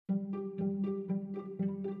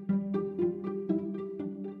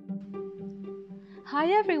Hi,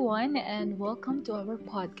 everyone, and welcome to our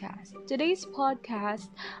podcast. Today's podcast,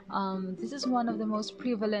 this is one of the most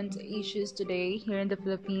prevalent issues today here in the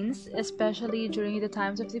Philippines, especially during the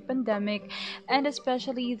times of the pandemic, and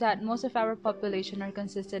especially that most of our population are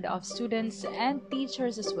consisted of students and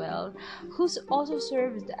teachers as well, who's also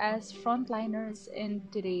served as frontliners in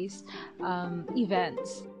today's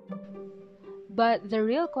events. But the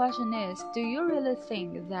real question is, do you really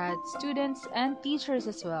think that students and teachers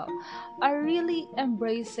as well are really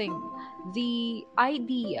embracing the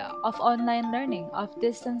idea of online learning, of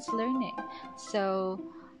distance learning? So,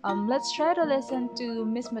 let's try to listen to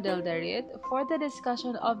Miss Madel Derit for the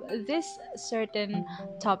discussion of this certain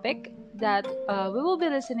topic that we will be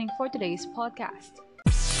listening for today's podcast.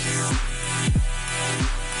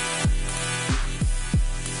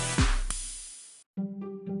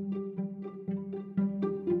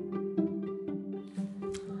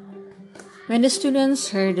 When the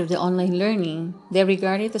students heard of the online learning, they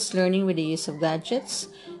regard it as learning with the use of gadgets,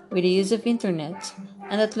 with the use of internet,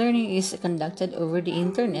 and that learning is conducted over the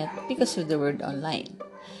internet because of the word online.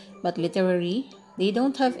 But literally, they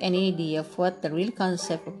don't have any idea of what the real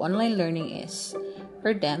concept of online learning is.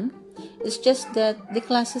 For them, it's just that the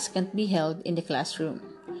classes can't be held in the classroom.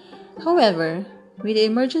 However, with the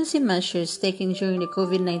emergency measures taken during the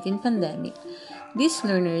COVID-19 pandemic, these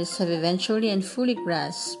learners have eventually and fully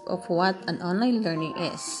grasped of what an online learning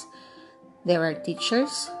is. There are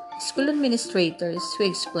teachers, school administrators who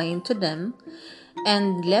explain to them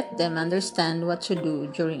and let them understand what to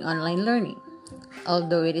do during online learning.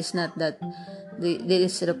 Although it is not that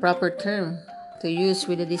this is the proper term to use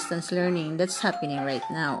with the distance learning that's happening right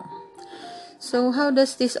now. So how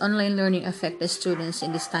does this online learning affect the students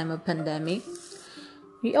in this time of pandemic?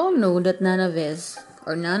 We all know that none of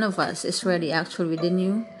us is ready actually with the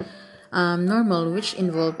new normal which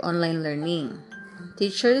involve online learning.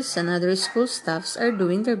 Teachers and other school staffs are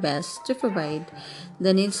doing their best to provide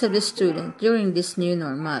the needs of the student during this new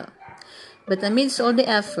normal. But amidst all the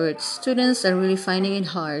efforts, students are really finding it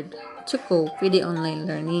hard to cope with the online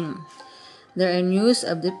learning. There are news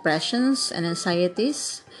of depressions and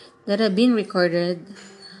anxieties that have been recorded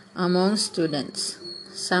among students.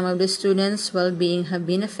 Some of the students' well-being have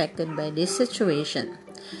been affected by this situation.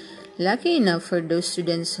 Lucky enough for those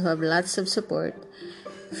students who have lots of support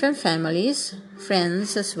from families,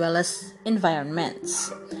 friends, as well as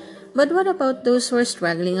environments. But what about those who are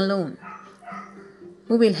struggling alone?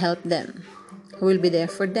 Who will help them? Who will be there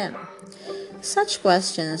for them? Such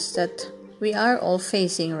questions that we are all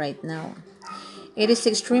facing right now. It is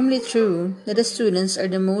extremely true that the students are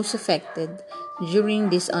the most affected during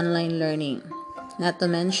this online learning, not to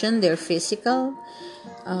mention their physical,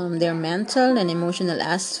 their mental and emotional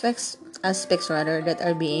aspects rather that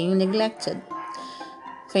are being neglected.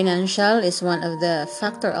 Financial is one of the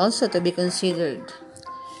factor also to be considered.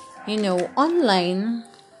 Online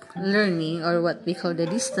learning or what we call the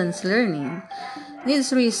distance learning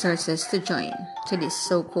needs resources to join to this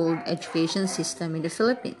so-called education system in the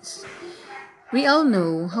Philippines. We all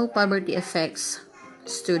know how poverty affects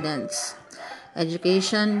students,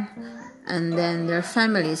 education, and then their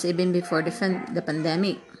families even before the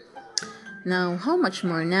pandemic. Now, how much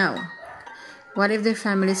more now? What if their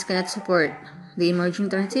families cannot support the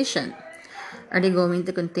emerging transition? Are they going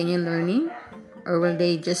to continue learning? Or will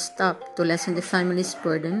they just stop to lessen the family's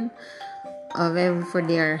burden for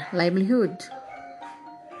their livelihood?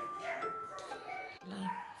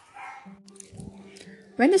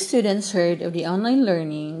 When the students heard of the online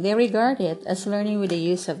learning, they regard it as learning with the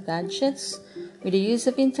use of gadgets, with the use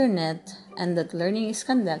of internet, and that learning is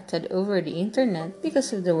conducted over the internet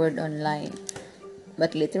because of the word online.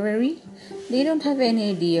 But literally, they don't have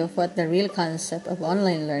any idea of what the real concept of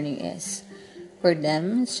online learning is. For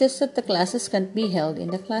them, it's just that the classes can't be held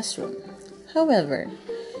in the classroom. However,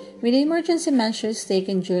 with the emergency measures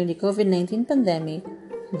taken during the COVID-19 pandemic,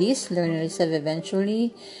 these learners have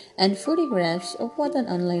eventually and fully grasped of what an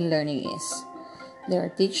online learning is. There are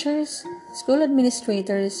teachers, school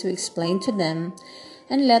administrators who explain to them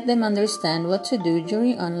and let them understand what to do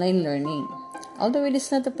during online learning, although it is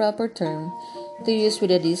not the proper term to use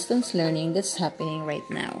with the distance learning that's happening right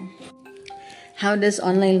now. How does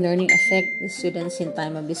online learning affect the students in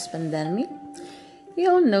time of this pandemic? We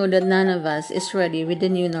all know that none of us is ready with the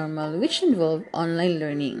new normal which involve online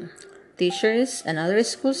learning. Teachers and other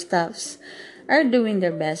school staffs are doing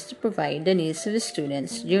their best to provide the needs of the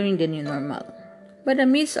students during the new normal. But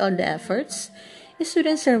amidst all the efforts, the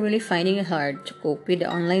students are really finding it hard to cope with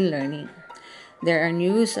the online learning. There are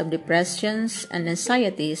news of depressions and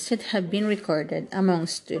anxieties that have been recorded among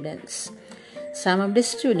students. Some of the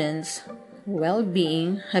students'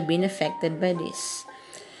 well-being have been affected by this.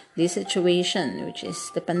 this situation, which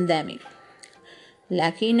is the pandemic.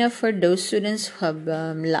 Lucky enough for those students who have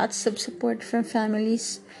lots of support from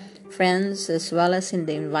families, friends, as well as in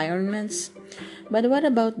the environments. But what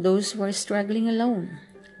about those who are struggling alone?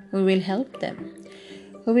 Who will help them?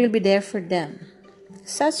 Who will be there for them?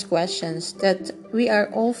 Such questions that we are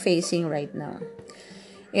all facing right now.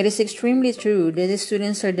 It is extremely true that the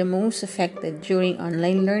students are the most affected during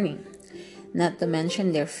online learning, not to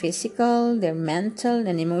mention their physical, their mental,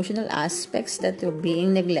 and emotional aspects that are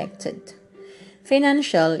being neglected.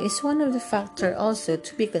 Financial is one of the factors also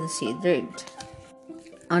to be considered.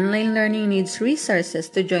 Online learning needs resources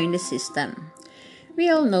to join the system. We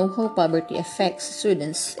all know how poverty affects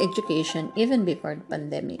students' education even before the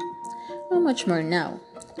pandemic. How much more now?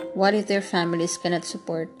 What if their families cannot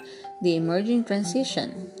support the emerging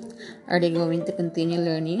transition? Are they going to continue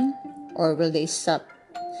learning, or will they stop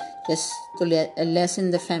just to lessen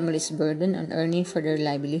the family's burden on earning for their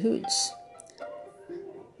livelihoods?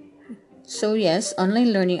 So yes,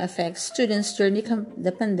 online learning affects students during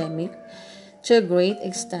the pandemic to a great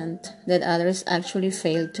extent that others actually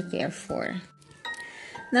failed to care for.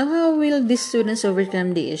 Now, how will these students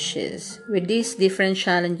overcome the issues? With these different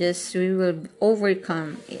challenges, we will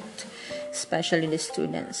overcome it, especially the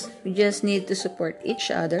students. We just need to support each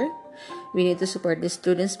other. We need to support the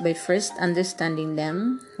students by first understanding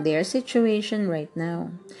them, their situation right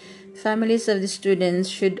now. Families of the students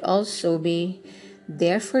should also be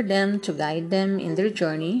there for them to guide them in their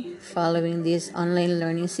journey following this online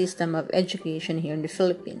learning system of education here in the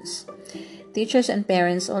Philippines. Teachers and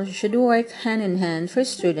parents also should work hand in hand for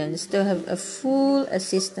students to have a full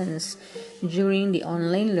assistance during the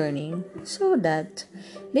online learning so that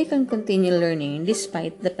they can continue learning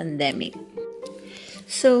despite the pandemic.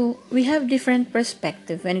 So, we have different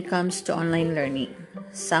perspective when it comes to online learning.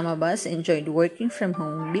 Some of us enjoyed working from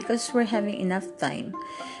home because we're having enough time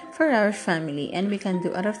for our family and we can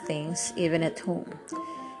do other things even at home.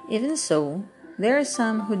 Even so, there are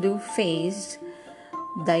some who do face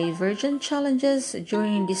divergent challenges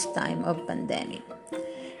during this time of pandemic.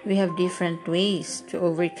 We have different ways to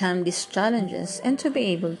overcome these challenges, and to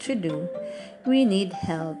be able to do, we need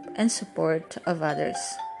help and support of others,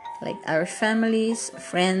 like our families,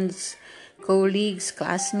 friends, colleagues,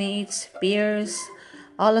 classmates, peers.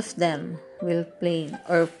 All of them will play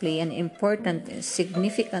an important and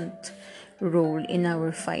significant role in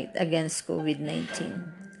our fight against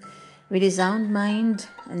COVID-19. With a sound mind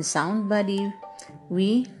and sound body,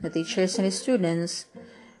 we, the teachers and the students,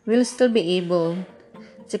 will still be able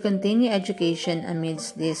to continue education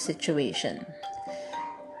amidst this situation.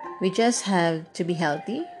 We just have to be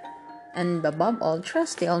healthy and above all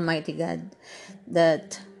trust the Almighty God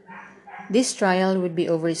that this trial would be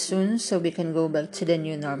over soon so we can go back to the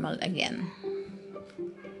new normal again.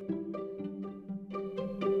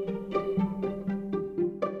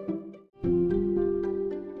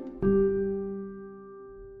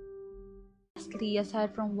 Lastly,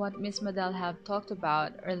 aside from what Miss Madel have talked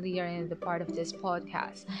about earlier in the part of this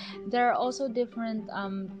podcast, there are also different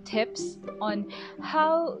tips on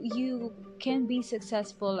how you can be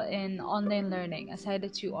successful in online learning. Aside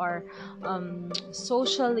that you are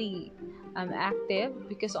socially active,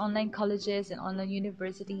 because online colleges and online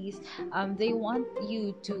universities, they want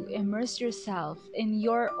you to immerse yourself in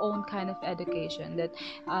your own kind of education that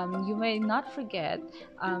you may not forget.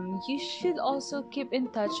 You should also keep in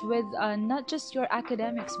touch with not just your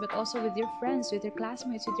academics but also with your friends, with your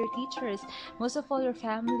classmates, with your teachers, most of all your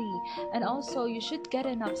family. And also you should get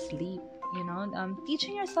enough sleep.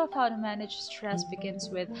 Teaching yourself how to manage stress begins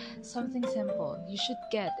with something simple. You should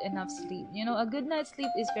get enough sleep. A good night's sleep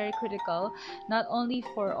is very critical, not only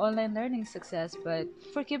for online learning success but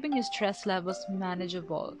for keeping your stress levels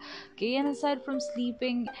manageable. Okay, and aside from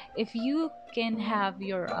sleeping, if you can have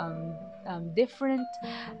your different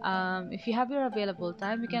if you have your available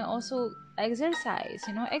time, you can also exercise.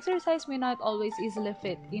 Exercise may not always easily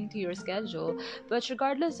fit into your schedule, but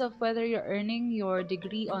regardless of whether you're earning your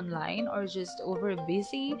degree online or just over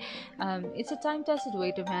busy, it's a time tested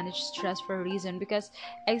way to manage stress for a reason, because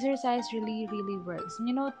exercise really really works.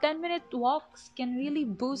 10-minute walks can really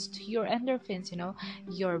boost your endorphins,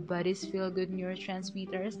 your body's feel good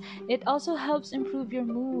neurotransmitters. It also helps improve your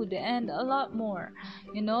mood and a lot more.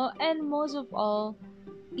 And most of all,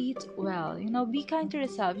 eat well. Be kind to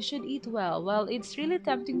yourself. You should eat well. Well, it's really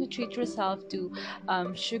tempting to treat yourself to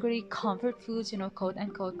sugary comfort foods, quote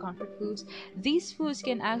unquote comfort foods. These foods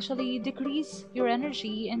can actually decrease your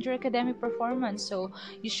energy and your academic performance. So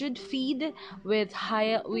you should feed with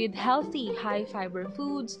healthy high fiber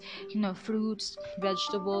foods, fruits,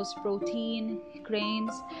 vegetables, protein,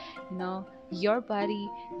 grains. Your body,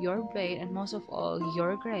 your brain, and most of all,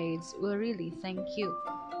 your grades will really thank you.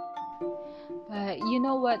 But you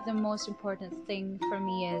know what the most important thing for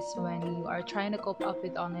me is when you are trying to cope up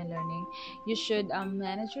with online learning, you should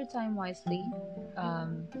manage your time wisely.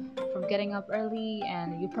 Um, from getting up early,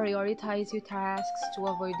 and you prioritize your tasks to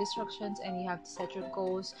avoid distractions, and you have to set your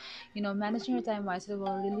goals. Managing your time wisely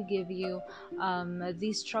will really give you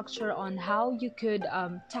the structure on how you could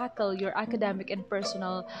tackle your academic and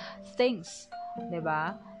personal things,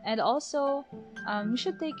 diba? And also, you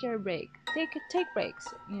should take your break. Take breaks.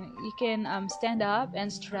 You can stand up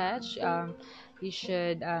and stretch. You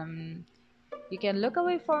should you can look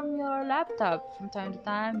away from your laptop from time to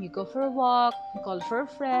time. You go for a walk, call for a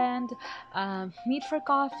friend, meet for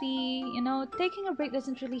coffee. Taking a break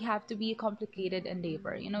doesn't really have to be a complicated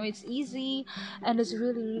endeavor. It's easy and it's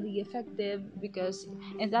really, really effective, because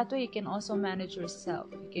in that way you can also manage yourself.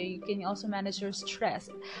 Okay, you can also manage your stress,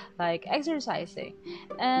 like exercising.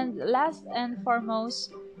 And last and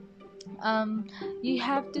foremost, um, you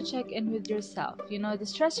have to check in with yourself. The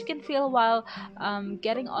stress you can feel while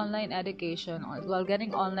getting online education, or while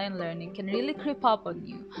getting online learning, can really creep up on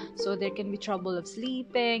you. So there can be trouble of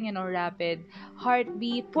sleeping, rapid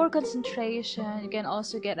heartbeat, poor concentration. You can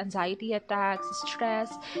also get anxiety attacks,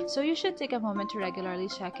 stress. So you should take a moment to regularly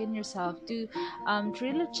check in yourself to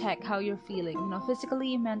really check how you're feeling,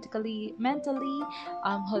 physically, mentally,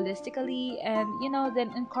 holistically, and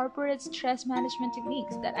then incorporate stress management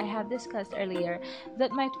techniques that I have discussed earlier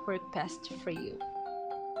that might work best for you.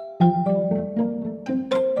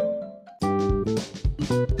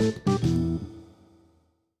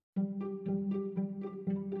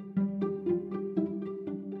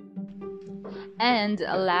 And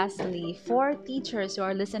lastly, for teachers who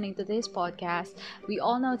are listening to this podcast, we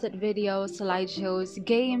all know that videos, slideshows,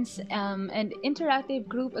 games, and interactive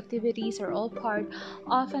group activities are all part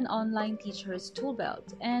of an online teacher's tool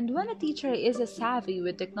belt. And when a teacher is as savvy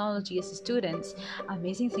with technology as students,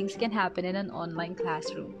 amazing things can happen in an online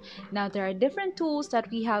classroom. Now, there are different tools that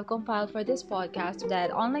we have compiled for this podcast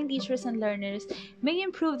that online teachers and learners may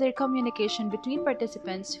improve their communication between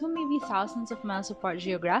participants who may be thousands of miles apart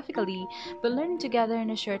geographically, but learning together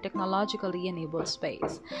in a shared technologically enabled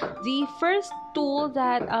space. The first tool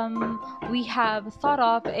that we have thought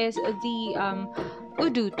of is the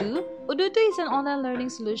Udutu. Udutu is an online learning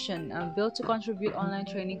solution built to contribute online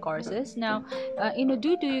training courses. Now, in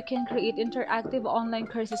Udutu, you can create interactive online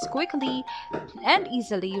courses quickly and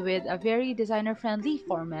easily with a very designer-friendly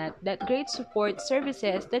format that great support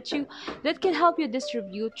services that can help you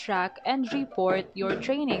distribute, track, and report your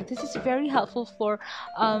training. This is very helpful for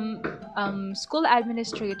school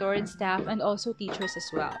administrator and staff, and also teachers as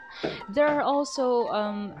well. There are also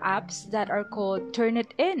apps that are called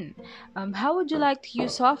Turnitin. How would you like to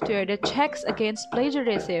use software that checks against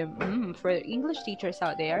plagiarism for English teachers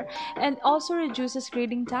out there, and also reduces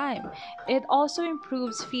grading time? It also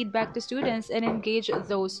improves feedback to students and engage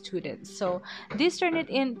those students. So this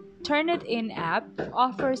Turnitin app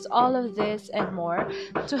offers all of this and more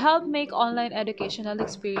to help make online educational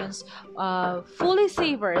experience fully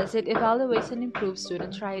savor as it evaluates and improves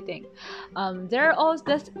student writing. There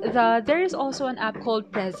is also an app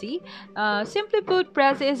called Prezi. Simply put,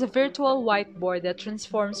 Prezi is a virtual whiteboard that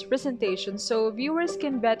transforms presentations so viewers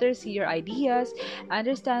can better see your ideas,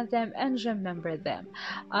 understand them, and remember them.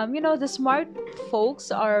 The smart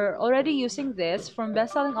folks are already using this, from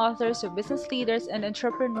best-selling authors to business leaders and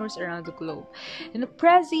entrepreneurs around the globe.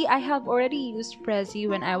 Prezi, I have already used Prezi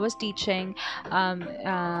when I was teaching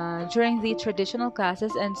during the traditional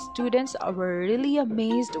classes, and students were really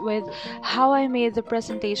amazed with how I made the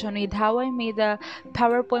presentation, with how I made the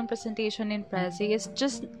PowerPoint presentation in Prezi.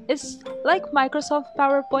 It's like Microsoft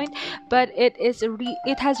PowerPoint, but it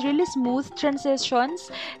has really smooth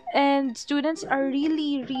transitions, and students are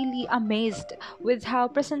really, really amazed with how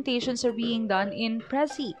presentations are being done in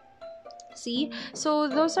Prezi. See, so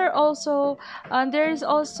those are also there is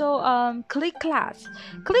also ClickClass.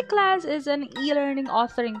 ClickClass is an e-learning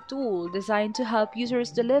authoring tool designed to help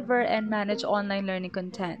users deliver and manage online learning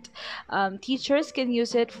content. Teachers can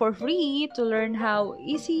use it for free to learn how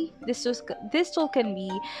easy this tool can be.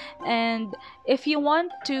 And if you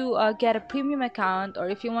want to get a premium account, or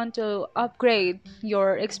if you want to upgrade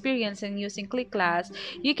your experience in using ClickClass,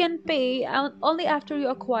 you can pay out only after you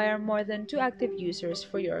acquire more than 2 active users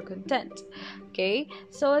for your content. Okay,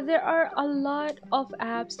 so there are a lot of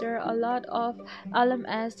apps, there are a lot of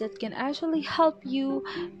LMS that can actually help you,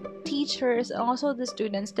 teachers, and also the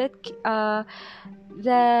students, that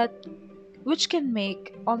which can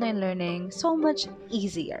make online learning so much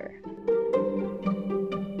easier.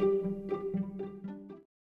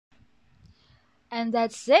 And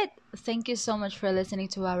that's it. Thank you so much for listening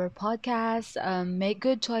to our podcast. Make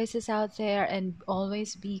good choices out there and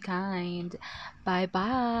always be kind. Bye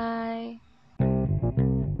bye.